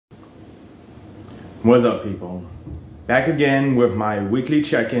What's up, people? Back again with my weekly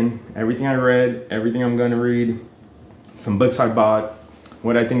check-in. Everything I read, everything I'm gonna read, some books I bought,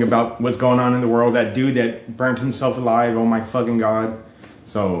 what I think about what's going on in the world, that dude that burnt himself alive, oh my fucking god.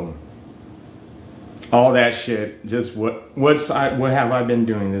 So, all that shit, just what have I been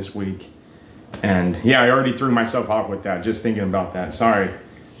doing this week? And yeah, I already threw myself off with that, just thinking about that, sorry.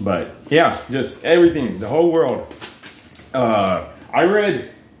 But yeah, just everything, the whole world. I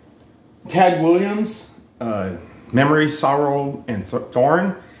read Tad Williams, Memory, Sorrow, and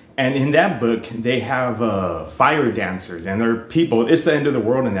Thorn. And in that book, they have fire dancers, and they're people. It's the end of the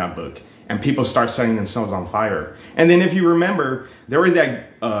world in that book, and people start setting themselves on fire. And then if you remember, there was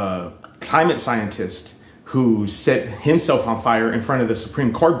that climate scientist who set himself on fire in front of the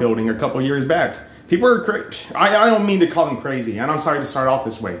Supreme Court building a couple years back. People are crazy. I don't mean to call them crazy, and I'm sorry to start off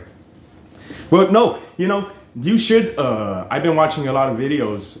this way. Well, no, you know, you should, I've been watching a lot of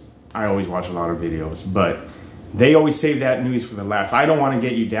videos. I always watch a lot of videos, but they always save that news for the last. I don't want to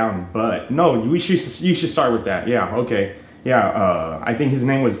get you down, but no, you should start with that. Yeah, okay. Yeah, I think his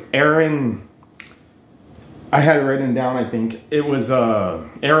name was Aaron. I had it written down, I think. It was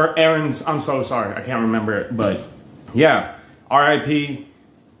Aaron's, I'm so sorry, I can't remember it, but yeah, RIP.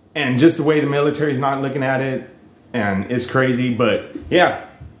 And just the way the military is not looking at it, and it's crazy, but yeah.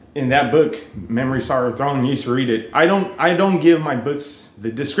 In that book, Memory, Sorrow, Throne, you used to read it. I don't give my books, the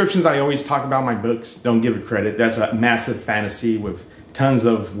descriptions I always talk about my books, don't give it credit. That's a massive fantasy with tons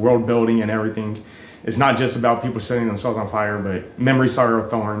of world building and everything. It's not just about people setting themselves on fire, but Memory, Sorrow,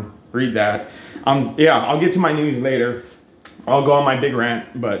 Thorn, read that. Yeah, I'll get to my news later. I'll go on my big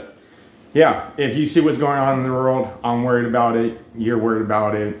rant, but yeah, if you see what's going on in the world, I'm worried about it. You're worried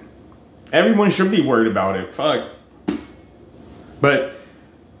about it. Everyone should be worried about it. Fuck. But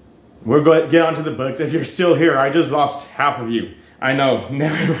we're going to get onto the books. If you're still here, I just lost half of you. I know.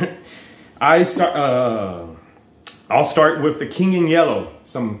 Never. I'll start with The King in Yellow.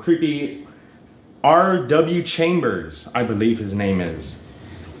 Some creepy R.W. Chambers, I believe his name is.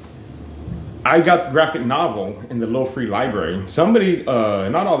 I got the graphic novel in the Low Free Library. Somebody,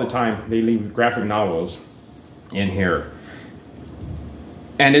 not all the time, they leave graphic novels in here.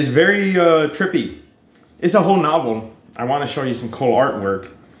 And it's very trippy. It's a whole novel. I want to show you some cool artwork.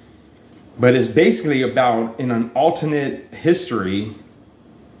 But it's basically about in an alternate history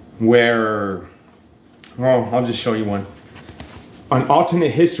where, well, I'll just show you one. An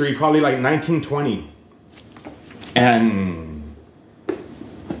alternate history, probably like 1920. And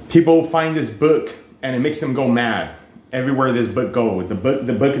people find this book and it makes them go mad. Everywhere this book goes, the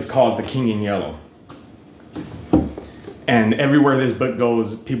book is called The King in Yellow. And everywhere this book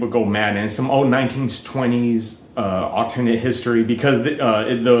goes, people go mad. And it's some old 1920s alternate history, because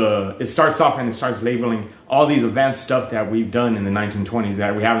it starts off and it starts labeling all these advanced stuff that we've done in the 1920s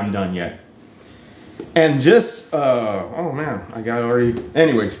that we haven't done yet. And just, oh man,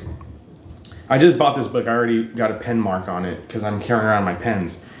 anyways, I just bought this book. I already got a pen mark on it because I'm carrying around my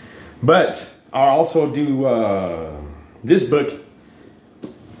pens. But I'll also do this book.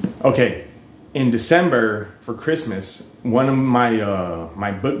 Okay, in December for Christmas, one of my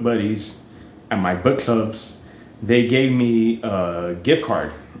my book buddies at my book clubs, they gave me a gift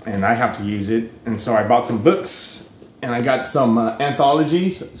card and I have to use it. And so I bought some books and I got some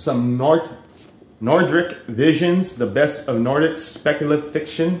anthologies, some Nordic Visions, the best of Nordic speculative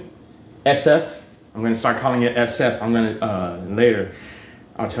fiction, SF. I'm gonna start calling it SF. I'm gonna, later,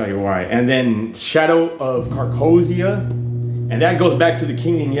 I'll tell you why. And then Shadow of Carcosia. And that goes back to The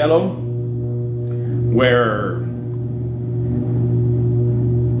King in Yellow, where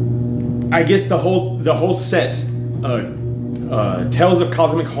I guess the whole set, Tales of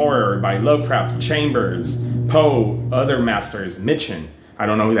Cosmic Horror by Lovecraft, Chambers, Poe, other masters, Mitchen. I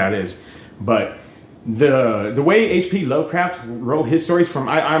don't know who that is, but the way H.P. Lovecraft wrote his stories from,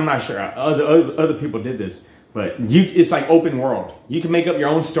 I'm not sure other people did this, but it's like open world. You can make up your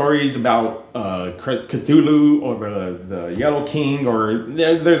own stories about Cthulhu or the Yellow King, or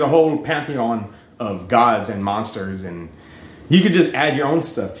there's a whole pantheon of gods and monsters, and you could just add your own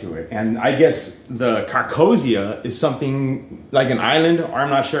stuff to it. And I guess the Carcosia is something like an island, or I'm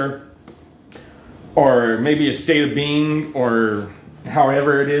not sure, or maybe a state of being, or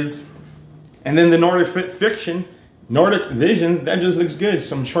however it is. And then the Nordic fiction, Nordic Visions, that just looks good.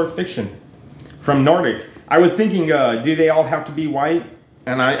 Some short fiction from Nordic. I was thinking, do they all have to be white?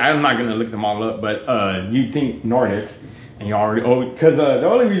 And I'm not gonna look them all up, but you'd think Nordic, and you already, because the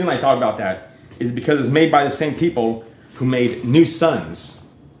only reason I thought about that is because it's made by the same people who made New Sons.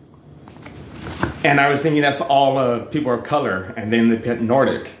 And I was thinking that's all people of color, and then they put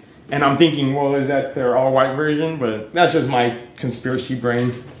Nordic. And I'm thinking, well, is that their all white version? But that's just my conspiracy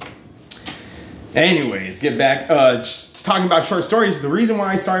brain. Anyways, get back talking about short stories. The reason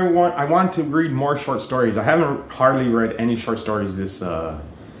why I want to read more short stories. I haven't hardly read any short stories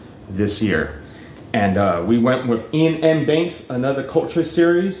this year, and we went with Iain M. Banks, Another Culture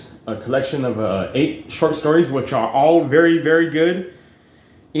series, a collection of 8 short stories, which are all very, very good.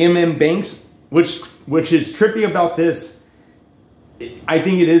 Iain M. Banks, which is trippy about this, I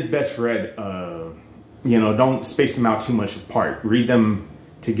think it is best read. You know, don't space them out too much apart. Read them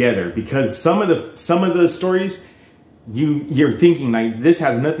together, because some of the stories you're thinking like, this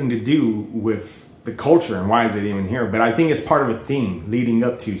has nothing to do with the culture and why is it even here, but I think it's part of a theme leading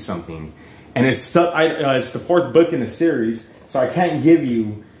up to something, and it's the 4th book in the series, so I can't give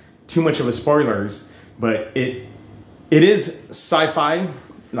you too much of a spoilers, but it is sci-fi,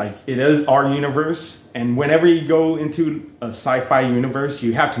 like it is our universe, and whenever you go into a sci-fi universe,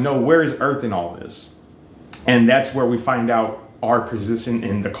 you have to know, where is Earth in all this? And that's where we find out our position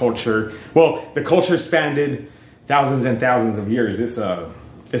in the culture. Well, the culture spanned thousands and thousands of years. It's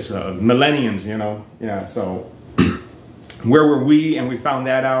millenniums, you know. Yeah. So where were we? And we found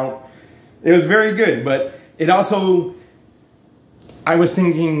that out. It was very good, but it also, I was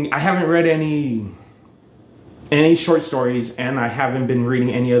thinking, I haven't read any short stories, and I haven't been reading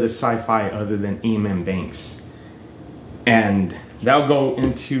any other sci-fi other than Iain M. Banks, and that'll go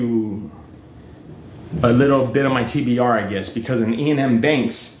into a little bit of my TBR, I guess, because in Iain M.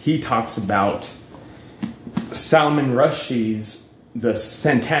 Banks, he talks about Salman Rushdie's The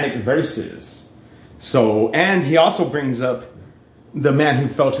Satanic Verses. So, and he also brings up The Man Who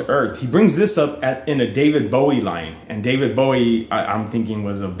Fell to Earth. He brings this up in a David Bowie line, and David Bowie, I'm thinking,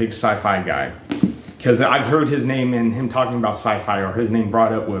 was a big sci-fi guy, because I've heard his name and him talking about sci-fi, or his name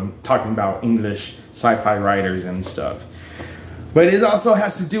brought up when talking about English sci-fi writers and stuff. But it also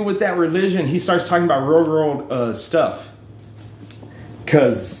has to do with that religion. He starts talking about real world stuff.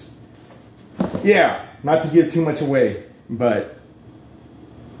 Because, yeah, not to give too much away, but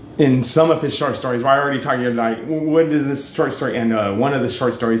in some of his short stories, well, I already talked about, like, what is this short story? And one of the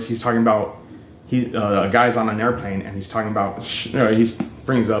short stories, he's talking about, a guy's on an airplane, and he's talking about, he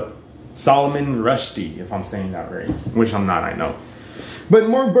brings up Salman Rushdie, if I'm saying that right, which I'm not, I know. But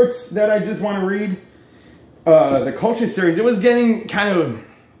more books that I just want to read. The Culture series, it was getting kind of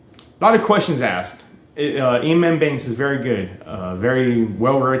a lot of questions asked. Iain M. Banks is very good, very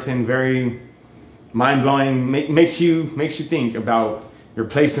well written, very mind blowing. Makes you think about your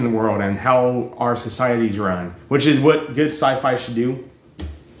place in the world and how our societies run, which is what good sci-fi should do.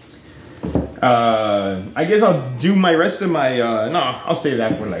 I guess I'll do my rest of my no, I'll save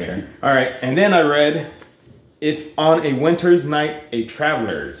that for later. All right, and then I read If on a Winter's Night a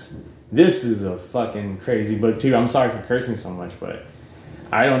Traveler's. This is a fucking crazy book too. I'm sorry for cursing so much, but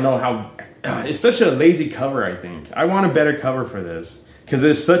I don't know how, it's such a lazy cover, I think. I want a better cover for this, because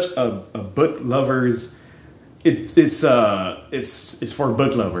it's such a book lovers, it's for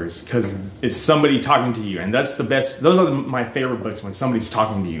book lovers, because it's somebody talking to you, and that's the best. Those are my favorite books, when somebody's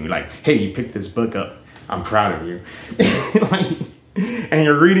talking to you, like, hey, you picked this book up, I'm proud of you. Like, and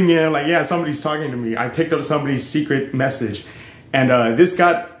you're reading it like, yeah, somebody's talking to me. I picked up somebody's secret message, and this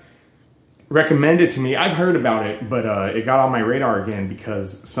got recommended to me. I've heard about it, but it got on my radar again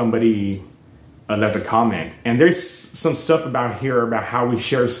because somebody left a comment, and there's some stuff about how we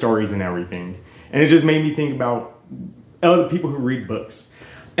share stories and everything, and it just made me think about other people who read books.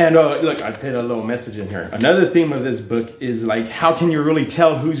 And look, I put a little message in here. Another theme of this book is, like, how can you really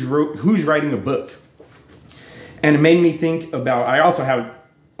tell who's writing a book? And it made me think about, I also have,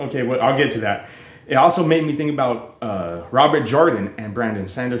 okay, well, I'll get to that. It also made me think about Robert Jordan and Brandon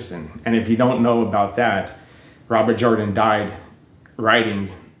Sanderson. And if you don't know about that, Robert Jordan died writing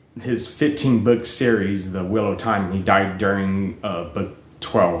his 15-book series, The Wheel of Time. He died during book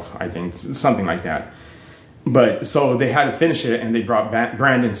 12, I think, something like that. But so they had to finish it, and they brought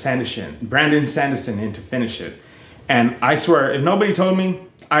Brandon Sanderson in to finish it. And I swear, if nobody told me,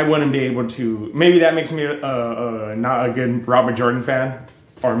 I wouldn't be able to. Maybe that makes me not a good Robert Jordan fan.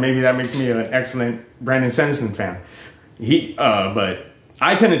 Or maybe that makes me an excellent Brandon Sanderson fan. But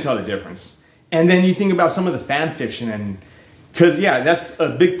I couldn't tell the difference. And then you think about some of the fan fiction, and because, yeah, that's a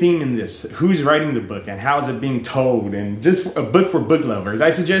big theme in this. Who's writing the book and how is it being told? And just a book for book lovers. I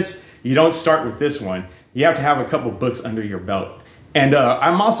suggest you don't start with this one. You have to have a couple books under your belt. And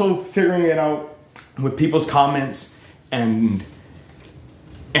I'm also figuring it out with people's comments and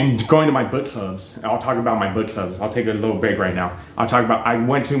going to my book clubs. I'll talk about my book clubs. I'll take a little break right now. I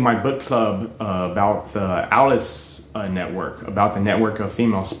went to my book club about the Alice network, about the network of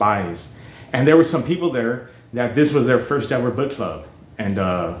female spies. And there were some people there that this was their first ever book club. And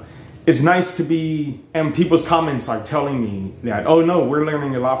it's nice to be, and people's comments are telling me that, oh no, we're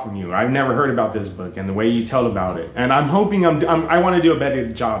learning a lot from you. I've never heard about this book and the way you tell about it. And I'm hoping I want to do a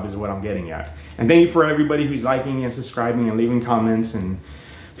better job is what I'm getting at. And thank you for everybody who's liking and subscribing and leaving comments, and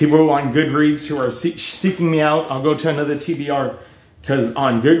people who are on Goodreads who are seeking me out. I'll go to another TBR, because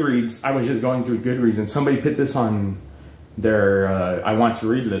on Goodreads, I was just going through Goodreads and somebody put this on their I want to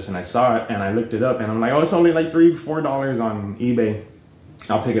read list, and I saw it and I looked it up and I'm like, oh, it's only like $3-4 on eBay.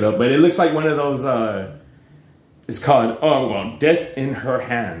 I'll pick it up. But it looks like one of those, it's called, oh, well, Death in Her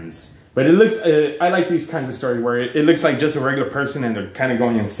Hands. But it looks, I like these kinds of stories where it looks like just a regular person and they're kind of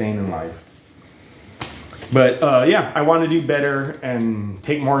going insane in life. But yeah, I want to do better and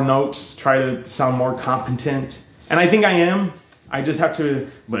take more notes, try to sound more competent. And I think I am. I just have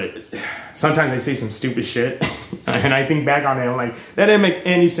to, but sometimes I say some stupid shit. And I think back on it, I'm like, that didn't make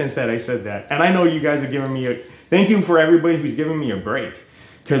any sense that I said that. And I know you guys are giving me a, thank you for everybody who's giving me a break.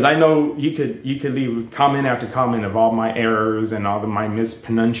 Because I know you could leave comment after comment of all my errors and all of my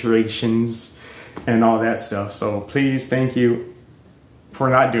mispronunciations and all that stuff. So please, thank you for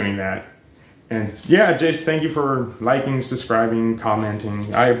not doing that. And yeah, just thank you for liking, subscribing,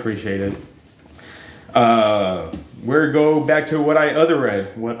 commenting. I appreciate it. We'll go back to what I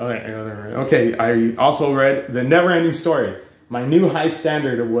read. Okay, I also read The Neverending Story, my new high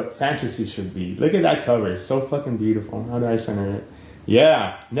standard of what fantasy should be. Look at that cover, it's so fucking beautiful. How do I center it?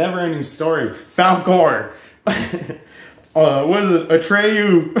 Yeah, Neverending Story, Falcor. What is it?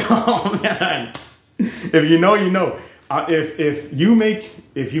 Atreyu. Oh man, if you know, you know.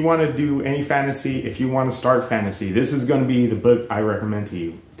 If you want to do any fantasy, if you want to start fantasy, this is going to be the book I recommend to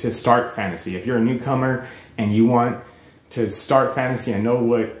you to start fantasy. If you're a newcomer and you want to start fantasy and know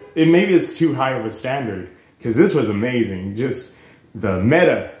what, maybe it's too high of a standard, because this was amazing. Just the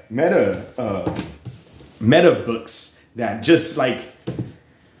meta books that just like,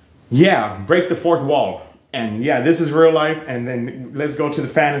 yeah, break the fourth wall. And yeah, this is real life. And then let's go to the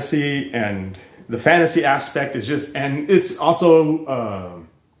fantasy, and the fantasy aspect is just, and it's also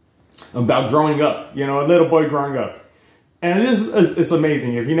about growing up, you know, a little boy growing up. And it's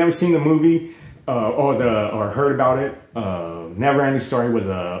amazing. If you've never seen the movie or heard about it, Neverending Story was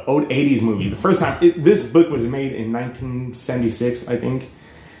a old 80s movie. The first time, this book was made in 1976, I think.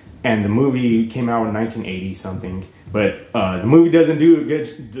 And the movie came out in 1980 something. But the movie doesn't do it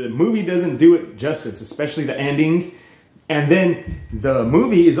good. The movie doesn't do it justice, especially the ending. And then the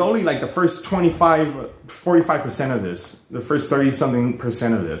movie is only like the first 45% of this, the first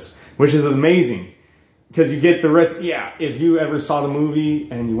 30-something% of this, which is amazing because you get the rest. Yeah, if you ever saw the movie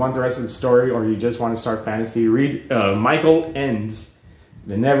and you want the rest of the story, or you just want to start fantasy, read Michael End's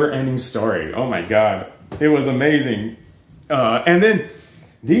The Neverending Story. Oh my God, it was amazing. And then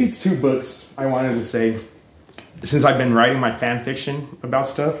these two books I wanted to say, since I've been writing my fan fiction about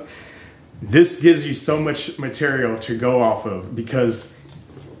stuff, this gives you so much material to go off of, because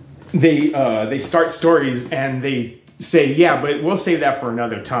they start stories and they say, yeah, but we'll save that for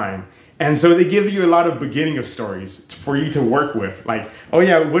another time. And so they give you a lot of beginning of stories for you to work with. Like, oh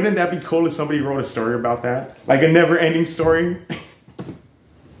yeah, wouldn't that be cool if somebody wrote a story about that? Like a never-ending story?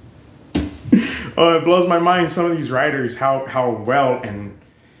 Oh, it blows my mind, some of these writers, how well, and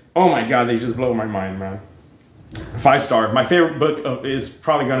oh my God, they just blow my mind, man. 5-star. My favorite book is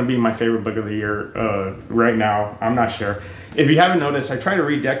probably going to be my favorite book of the year right now. I'm not sure. If you haven't noticed, I try to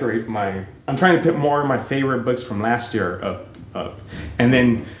redecorate I'm trying to put more of my favorite books from last year up. And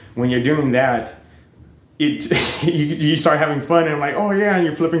then when you're doing that, you start having fun, and I'm like, oh yeah, and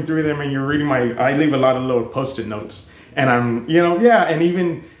you're flipping through them and you're reading I leave a lot of little post-it notes. And I'm, you know, yeah, and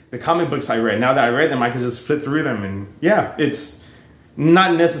even the comic books I read, now that I read them, I can just flip through them, and yeah, it's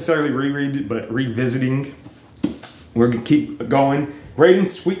not necessarily reread, but revisiting. We're gonna keep going. Graydon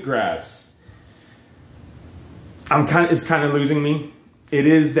Sweetgrass. It's kind of losing me. It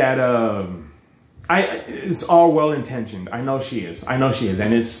is that it's all well intentioned. I know she is,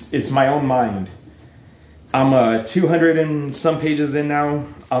 and it's my own mind. I'm 200 and some pages in now.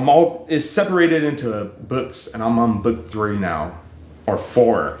 It's separated into books, and I'm on book 3 now, or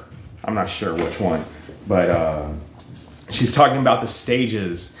 4. I'm not sure which one, but she's talking about the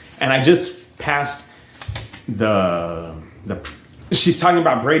stages, and I just passed she's talking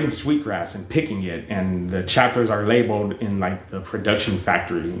about braiding sweetgrass and picking it, and the chapters are labeled in like the production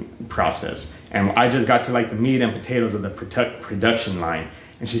factory process, and I just got to like the meat and potatoes of the production line,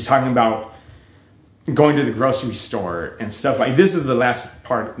 and she's talking about going to the grocery store and stuff like this. Is the last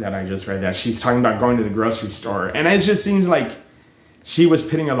part that I just read, that she's talking about going to the grocery store, and it just seems like she was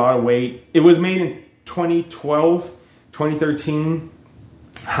putting a lot of weight. It was made in 2012, 2013,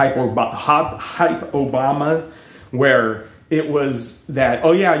 Hype Obama, where it was that,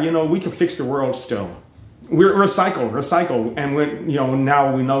 oh yeah, you know, we can fix the world still. We're recycle. And when, you know,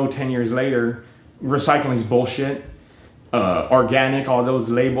 now we know 10 years later, recycling is bullshit. Organic, all those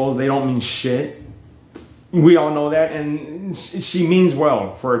labels, they don't mean shit. We all know that. And she means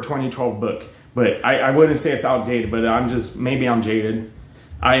well for a 2012 book. But I wouldn't say it's outdated, but maybe I'm jaded.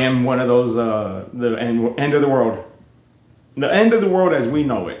 I am one of those, the end of the world. The end of the world as we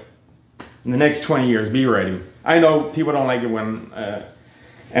know it. In the next 20 years, be ready. I know people don't like it when,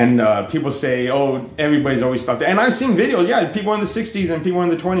 people say, oh, everybody's always thought that. And I've seen videos, yeah, people in the 60s and people in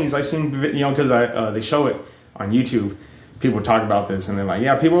the 20s. I've seen, you know, because they show it on YouTube. People talk about this and they're like,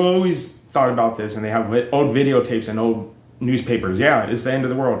 yeah, people always thought about this, and they have old videotapes and old newspapers. Yeah, it's the end of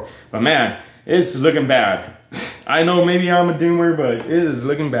the world. But man, it's looking bad. I know maybe I'm a doomer, but it is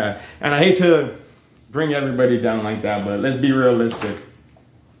looking bad. And I hate to bring everybody down like that, but let's be realistic.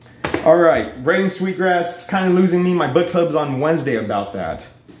 All right, Braden Sweetgrass kind of losing me. My book club's on Wednesday about that.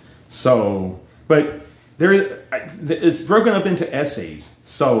 So, but it's broken up into essays.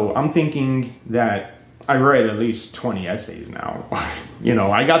 So I'm thinking that I read at least 20 essays now. You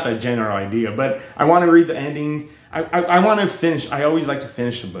know, I got that general idea, but I want to read the ending. I want to finish. I always like to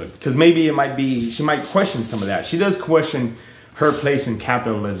finish a book because maybe it might be, she might question some of that. She does question her place in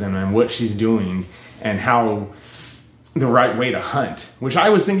capitalism and what she's doing and how the right way to hunt, which I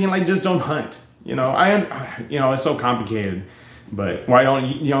was thinking, like, just don't hunt. You know, it's so complicated, but why don't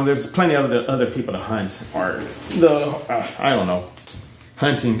you know, there's plenty of the other people to hunt, or I don't know,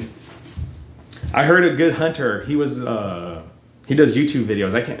 hunting. I heard a good hunter, he does YouTube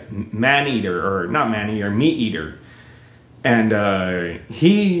videos. Meat Eater. And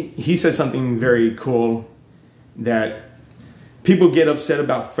he said something very cool, that people get upset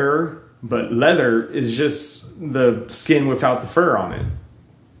about fur, but leather is just the skin without the fur on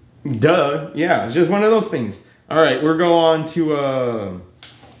it. Duh. Yeah, it's just one of those things. All right, we'll go on to,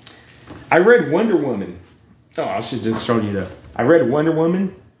 I read Wonder Woman. Oh, I should just show you I read Wonder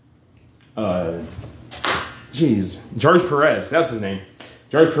Woman. George Perez, that's his name.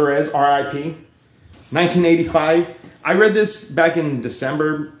 George Perez, R.I.P. 1985. I read this back in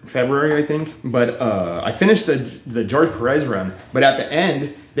February, I think. But I finished the George Perez run. But at the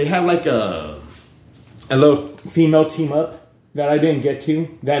end, they had like a little female team up that I didn't get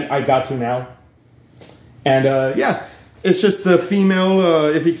to, that I got to now. And yeah, it's just the female,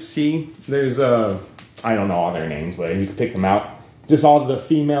 if you can see, there's, I don't know all their names, but if you can pick them out. Just all the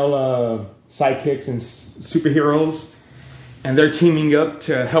female sidekicks and superheroes. And they're teaming up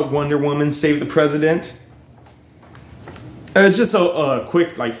to help Wonder Woman save the president. It's just a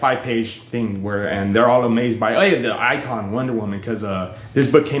quick, like, 5-page thing and they're all amazed by, oh yeah, the icon Wonder Woman, because this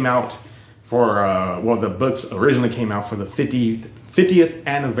book came out for, the books originally came out for the 50th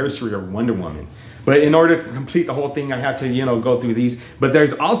anniversary of Wonder Woman. But in order to complete the whole thing, I had to, you know, go through these. But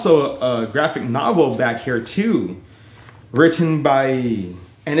there's also a graphic novel back here too, written by,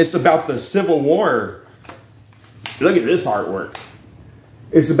 and it's about the Civil War. Look at this artwork.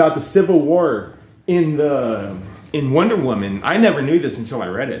 It's about the Civil War in Wonder Woman. I never knew this until I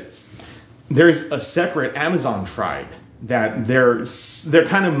read it. There's a separate Amazon tribe that they're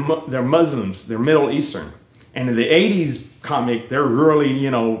Muslims, they're Middle Eastern. And in the 80s comic, they're really,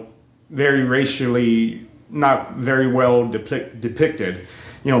 you know, very racially not very well depicted,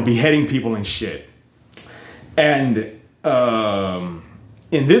 you know, beheading people and shit. And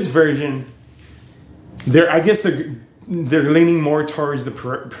in this version, I guess they're leaning more towards the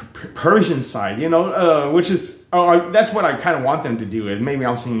Persian side, you know, which is, that's what I kind of want them to do. Maybe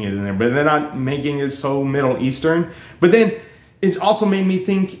I'm seeing it in there, but they're not making it so Middle Eastern. But then it also made me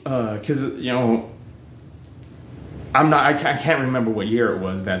think, because, you know, I can't remember what year it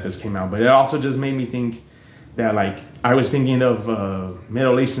was that this came out, but it also just made me think that, like, I was thinking of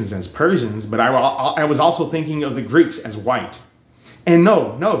Middle Easterns as Persians, but I was also thinking of the Greeks as white. And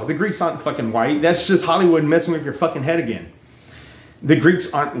no, the Greeks aren't fucking white. That's just Hollywood messing with your fucking head again. The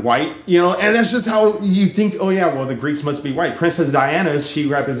Greeks aren't white, you know, and that's just how you think, oh yeah, well, the Greeks must be white. Princess Diana, she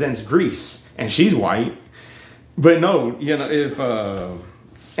represents Greece, and she's white. But no, you know,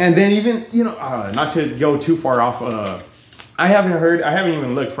 and then even, you know, not to go too far off, I haven't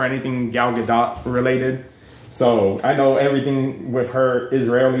even looked for anything Gal Gadot related. So I know everything with her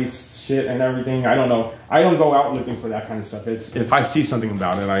Israeli shit and everything. I don't know. I don't go out looking for that kind of stuff. If I see something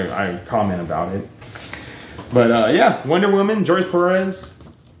about it, I comment about it. But yeah, Wonder Woman, George Perez,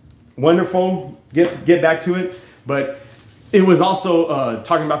 wonderful. Get back to it. But it was also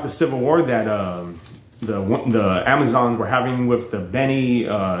talking about the Civil War that the Amazons were having with the Beni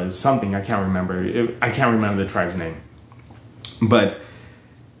something. I can't remember. I can't remember the tribe's name. But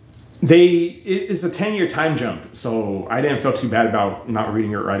it's a 10-year time jump, so I didn't feel too bad about not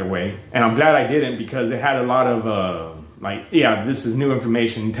reading it right away, and I'm glad I didn't, because it had a lot of like, yeah, this is new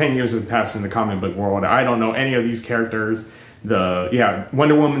information. 10 years have passed in the comic book world. I don't know any of these characters.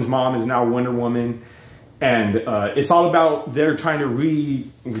 Wonder Woman's mom is now Wonder Woman, and it's all about they're trying to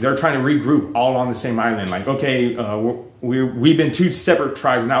regroup all on the same island. Like, okay, we've been two separate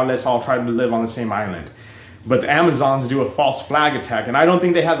tribes, now let's all try to live on the same island. But the Amazons do a false flag attack, and I don't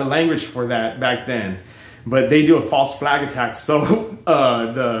think they had the language for that back then, but they do a false flag attack, so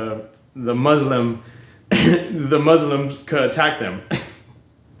the Muslims could attack them.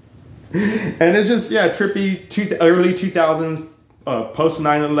 And it's just, yeah, trippy, early 2000s, post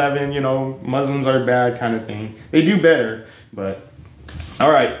 9/11, you know, Muslims are bad kind of thing. They do better, but all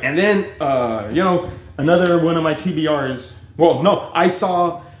right. And then, you know, another one of my TBRs. Well, no, I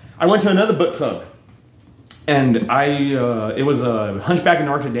went to another book club, and it was a Hunchback of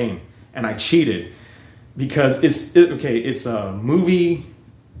Notre Dame, and I cheated because it's a movie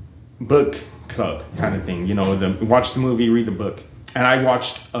book club kind of thing, you know, watch the movie, read the book. And I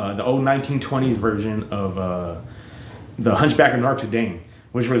watched the old 1920s version of the Hunchback of Notre Dame,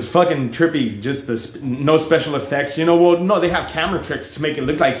 which was fucking trippy. Just no special effects, you know. Well, no, they have camera tricks to make it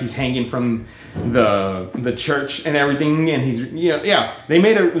look like he's hanging from the church and everything, and he's, you know, yeah, they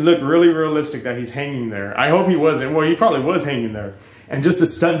made it look really realistic that he's hanging there. I hope he wasn't. Well, he probably was hanging there. And just the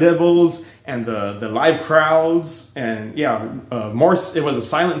stunt doubles and the live crowds, and yeah, it was a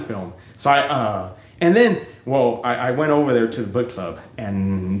silent film. So and then, well, I went over there to the book club,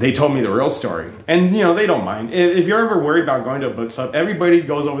 and they told me the real story. And, you know, they don't mind. If you're ever worried about going to a book club, everybody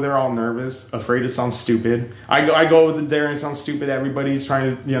goes over there all nervous, afraid to sound stupid. I go over there and sound stupid. Everybody's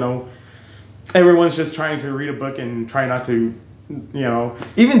trying to, you know, everyone's just trying to read a book and try not to, you know,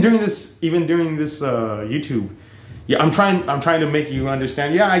 even during this YouTube. Yeah, I'm trying to make you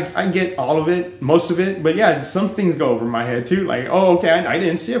understand. Yeah, I get all of it, most of it, but yeah, some things go over my head too. Like, oh, okay, I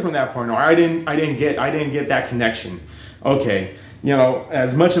didn't see it from that point, or I didn't get that connection. Okay, you know,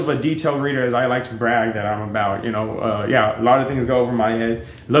 as much of a detailed reader as I like to brag that I'm about, you know, yeah, a lot of things go over my head.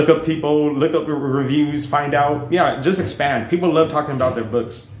 Look up reviews, find out. Yeah, just expand. People love talking about their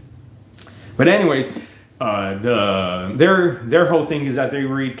books. But anyways, their whole thing is that they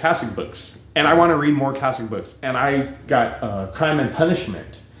read classic books. And I want to read more classic books. And I got Crime and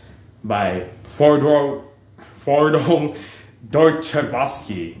Punishment by Fyodor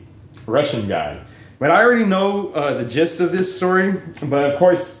Dostoevsky, Russian guy. But I already know the gist of this story. But of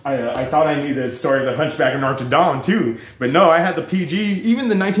course, I thought I knew the story of the Hunchback of Notre Dame too. But no, I had the PG, even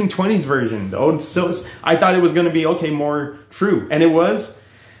the 1920s version, the old Silas. I thought it was going to be, okay, more true. And it was.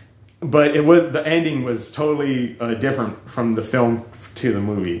 But the ending was totally different from the film to the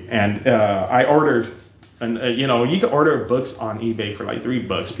movie. And I ordered, you know, you can order books on eBay for like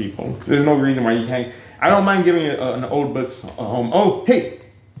 $3, people. There's no reason why you can't. I don't mind giving an old books home. Oh, hey.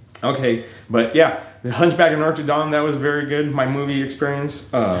 Okay. But yeah, the Hunchback of Notre Dame, that was very good. My movie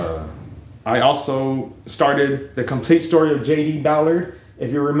experience. I also started the complete story of J.D. Ballard.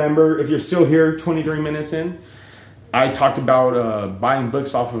 If you remember, if you're still here 23 minutes in, I talked about buying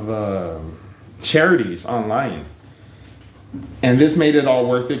books off of charities online. And this made it all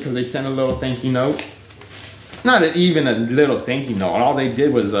worth it because they sent a little thank you note. Not even a little thank you note. All they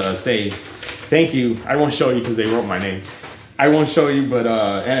did was say, thank you. I won't show you because they wrote my name. I won't show you, but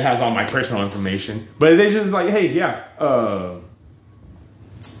and it has all my personal information. But they just like, hey, yeah,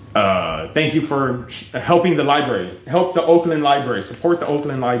 thank you for helping the library. Help the Oakland Library. Support the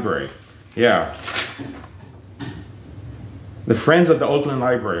Oakland Library. Yeah. The Friends of the Oakland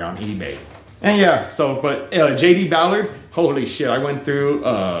Library on eBay. And yeah, so, but J.D. Ballard, holy shit, I went through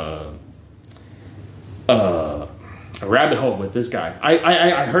a rabbit hole with this guy.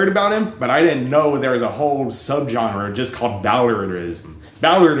 I heard about him, but I didn't know there was a whole subgenre just called Ballardism.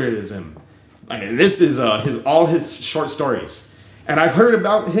 Ballardism. Like, this is all his short stories. And I've heard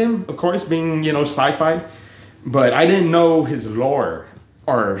about him, of course, being, you know, sci-fi, but I didn't know his lore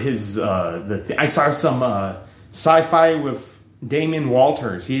or his, I saw some sci-fi with Damien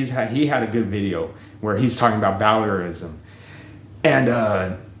Walters. He had a good video where he's talking about Ballardism.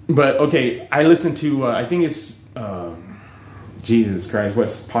 And, but okay, I listened to, I think it's, Jesus Christ, what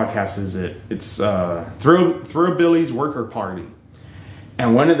podcast is it? It's Thrillbilly's Worker Party.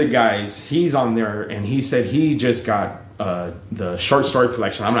 And one of the guys, he's on there, and he said he just got the short story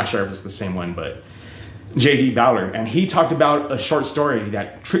collection. I'm not sure if it's the same one, but J.D. Ballard. And he talked about a short story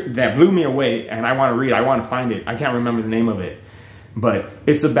that blew me away, and I want to read. I want to find it. I can't remember the name of it. But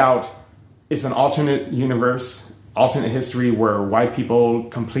it's an alternate universe, alternate history where white people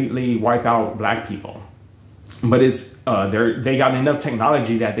completely wipe out black people. but it's they got enough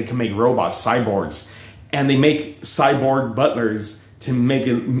technology that they can make robots, cyborgs, and they make cyborg butlers to make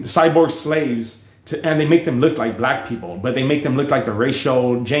it cyborg slaves and they make them look like black people, but they make them look like the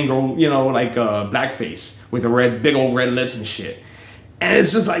racial Django, you know, like blackface with the big old red lips and shit. And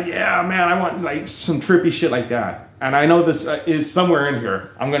it's just like, yeah, man, I want like some trippy shit like that. And I know this is somewhere in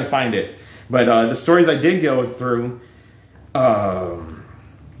here. I'm gonna find it. But the stories I did go through,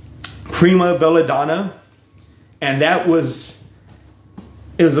 Prima Belladonna, and it was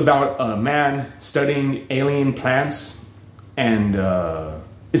about a man studying alien plants, and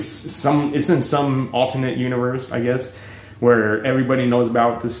it's in some alternate universe, I guess, where everybody knows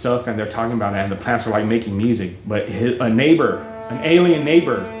about this stuff and they're talking about it, and the plants are like making music. But an alien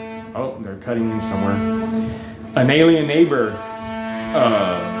neighbor, oh, they're cutting in somewhere. An alien neighbor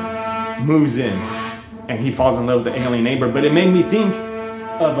moves in, and he falls in love with the alien neighbor. But it made me think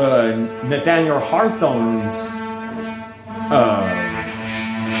of Nathaniel Hawthorne's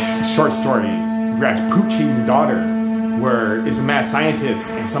short story, Vespucci's Daughter, where it's a mad scientist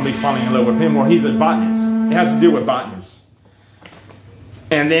and somebody's falling in love with him. Well, he's a botanist. It has to do with botanists.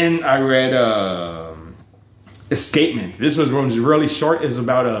 And then I read Escapement. This was really short. It was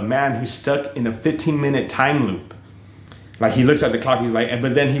about a man who's stuck in a 15-minute time loop. Like, he looks at the clock, he's like,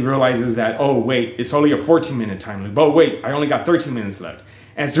 but then he realizes that, oh wait, it's only a 14-minute time loop. Oh wait, I only got 13 minutes left.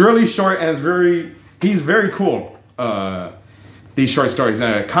 And it's really short, and he's very cool. These short stories.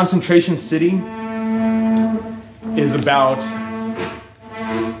 Concentration City is about,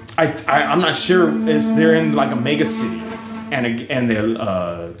 I'm not sure, they're in like a mega city, and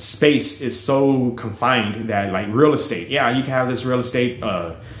the space is so confined that, like, real estate, yeah, you can have this real estate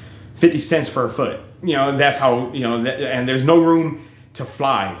 50 cents for a foot, you know, that's how, you know, and there's no room to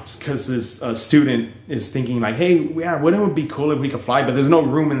fly, because this student is thinking like, hey, yeah, wouldn't it be cool if we could fly, but there's no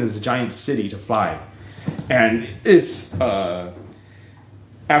room in this giant city to fly. And it's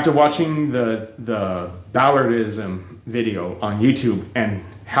after watching the Ballardism video on YouTube and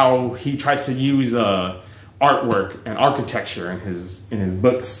how he tries to use artwork and architecture in his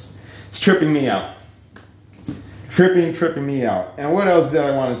books, it's tripping me out. Tripping me out. And what else did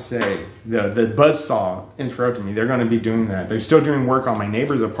I want to say? The buzzsaw interrupted me. They're going to be doing that. They're still doing work on my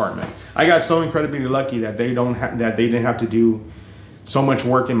neighbor's apartment. I got so incredibly lucky that they didn't have to do so much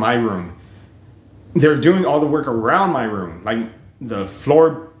work in my room. They're doing all the work around my room. Like, the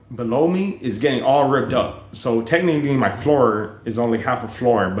floor below me is getting all ripped up. So technically my floor is only half a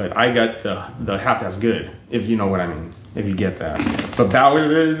floor, but I got the half that's good, if you know what I mean, if you get that. But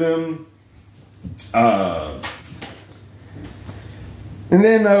Ballardism, and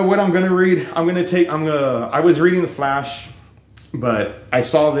then what I'm gonna read, I was reading The Flash, but I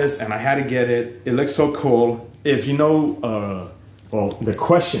saw this and I had to get it. It looks so cool. If you know, well, The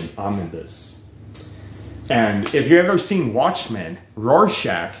Question Omnibus. And if you've ever seen Watchmen,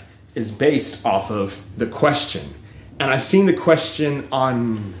 Rorschach is based off of The Question. And I've seen The Question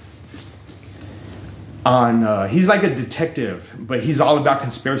on he's like a detective, but he's all about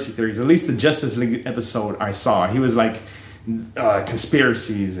conspiracy theories. At least the Justice League episode I saw, he was like,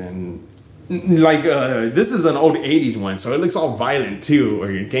 conspiracies and like, this is an old 80s one, so it looks all violent too,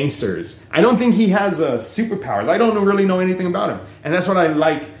 or gangsters. I don't think he has superpowers. I don't really know anything about him. And that's what I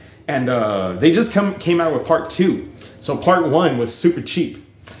like. And they just came out with part 2. So part 1 was super cheap.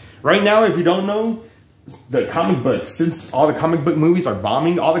 Right now, if you don't know, the comic books, since all the comic book movies are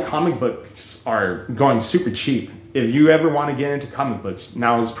bombing, all the comic books are going super cheap. If you ever want to get into comic books,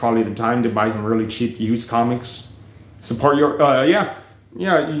 now is probably the time to buy some really cheap used comics. Support your, yeah,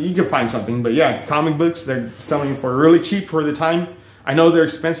 you can find something. But yeah, comic books, they're selling for really cheap for the time. I know they're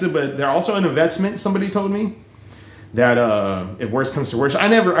expensive, but they're also an investment, somebody told me. That if worse comes to worse, I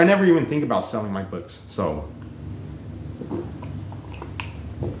never even think about selling my books. So,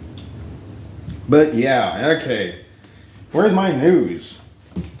 but yeah, okay. Where's my news?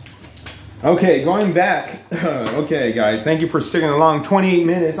 Okay, going back. Okay, guys, thank you for sticking along. 28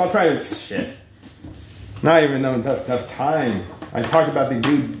 minutes. I'll try to shit. Not even enough time. I talked about the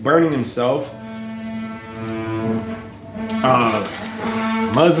dude burning himself.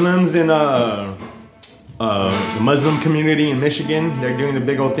 Muslims in the Muslim community in Michigan, they're doing the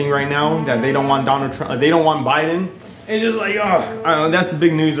big old thing right now that they don't want Donald Trump, they don't want Biden. It's just like, I don't know, that's the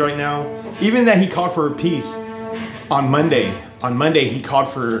big news right now. Even that he called for peace on Monday. On Monday, he called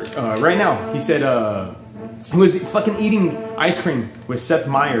for, right now, he said, he was fucking eating ice cream with Seth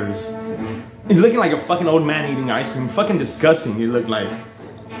Meyers. He's looking like a fucking old man eating ice cream. Fucking disgusting, he looked like.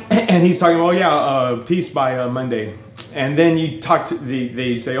 And he's talking, oh yeah, peace by Monday. And then you talk to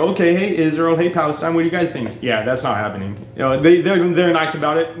they say, okay, hey Israel, hey Palestine, what do you guys think? Yeah, that's not happening. You know, they're nice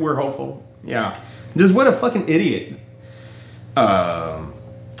about it. We're hopeful. Yeah, Just what a fucking idiot.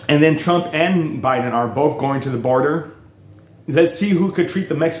 And then Trump and Biden are both going to the border. Let's see who could treat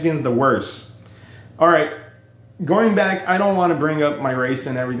the Mexicans the worst. All right, going back, I don't want to bring up my race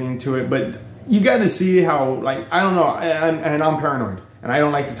and everything to it, but you got to see how, like, I don't know, and I'm paranoid, and I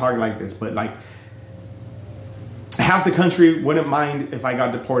don't like to talk like this, but like, half the country wouldn't mind if I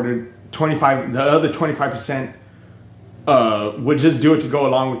got deported. The other 25% would just do it to go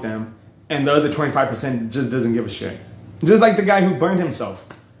along with them, and the other 25% just doesn't give a shit. Just like the guy who burned himself.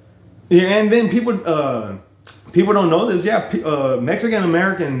 Yeah, and then people don't know this. Yeah, Mexican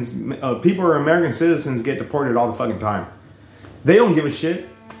Americans, people who are American citizens get deported all the fucking time. They don't give a shit.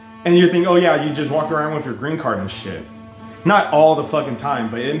 And you think, oh yeah, you just walk around with your green card and shit. Not all the fucking time,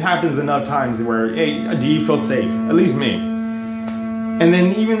 but it happens enough times where, hey, do you feel safe? At least me. And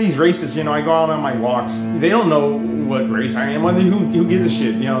then even these racists, you know, I go out on my walks. They don't know what race I am. Who gives a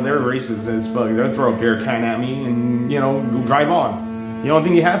shit? You know, they're racist as fuck. They'll throw a beer can at me and, you know, go drive on. You don't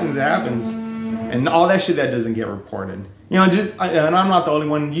think it happens, it happens. And all that shit that doesn't get reported. You know, and I'm not the only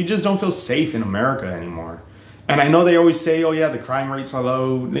one. You just don't feel safe in America anymore. And I know they always say, oh yeah, the crime rates are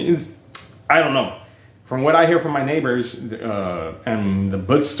low. I don't know. From what I hear from my neighbors and the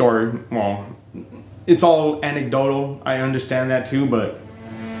bookstore, well, it's all anecdotal. I understand that too, but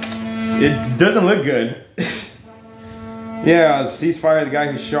it doesn't look good. Yeah, ceasefire, the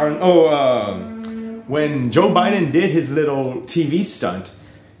guy who shot... when Joe Biden did his little TV stunt,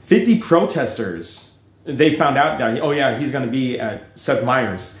 50 protesters, they found out that, oh yeah, he's going to be at Seth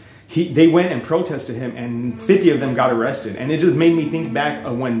Meyers. They went and protested him, and 50 of them got arrested. And it just made me think back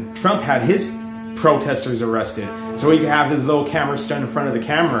of when Trump had his protesters arrested, so he could have his little camera stand in front of the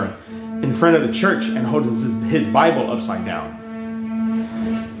camera, in front of the church, and hold his Bible upside down.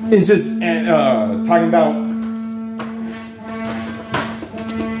 It's just, and talking about...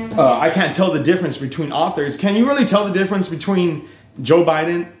 I can't tell the difference between authors. Can you really tell the difference between Joe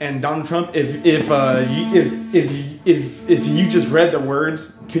Biden and Donald Trump? If you just read the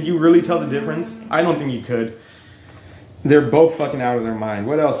words, could you really tell the difference? I don't think you could. They're both fucking out of their mind.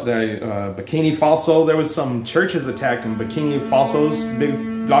 What else did Bikini Faso? There was some churches attacked in Bikini Faso's. A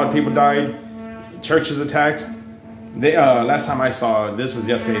lot of people died. Churches attacked. They last time I saw, this was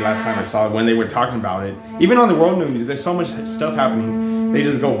yesterday, last time I saw it, when they were talking about it. Even on the world news, there's so much stuff happening. They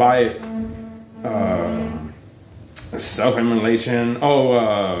just go by it. Self-immolation.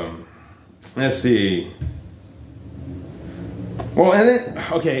 Let's see. Well, and then,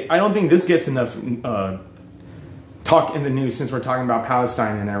 okay, I don't think this gets enough talk in the news, since we're talking about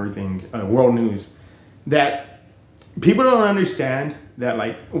Palestine and everything, world news, that people don't understand that,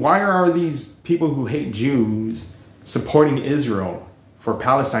 like, why are these people who hate Jews supporting Israel for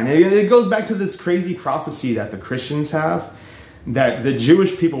Palestine? It goes back to this crazy prophecy that the Christians have, that the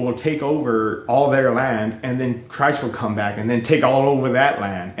Jewish people will take over all their land, and then Christ will come back and then take all over that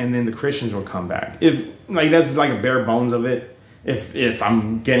land, and then the Christians will come back. If, like, that's like a bare bones of it, if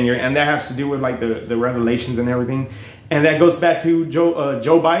I'm getting it, and that has to do with, like, the revelations and everything. And that goes back to Joe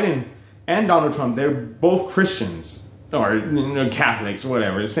Biden and Donald Trump. They're both Christians, or, you know, Catholics,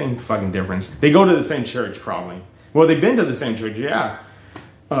 whatever, the same fucking difference. They go to the same church, probably. Well, they've been to the same church, yeah.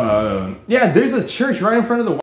 Yeah, there's a church right in front of the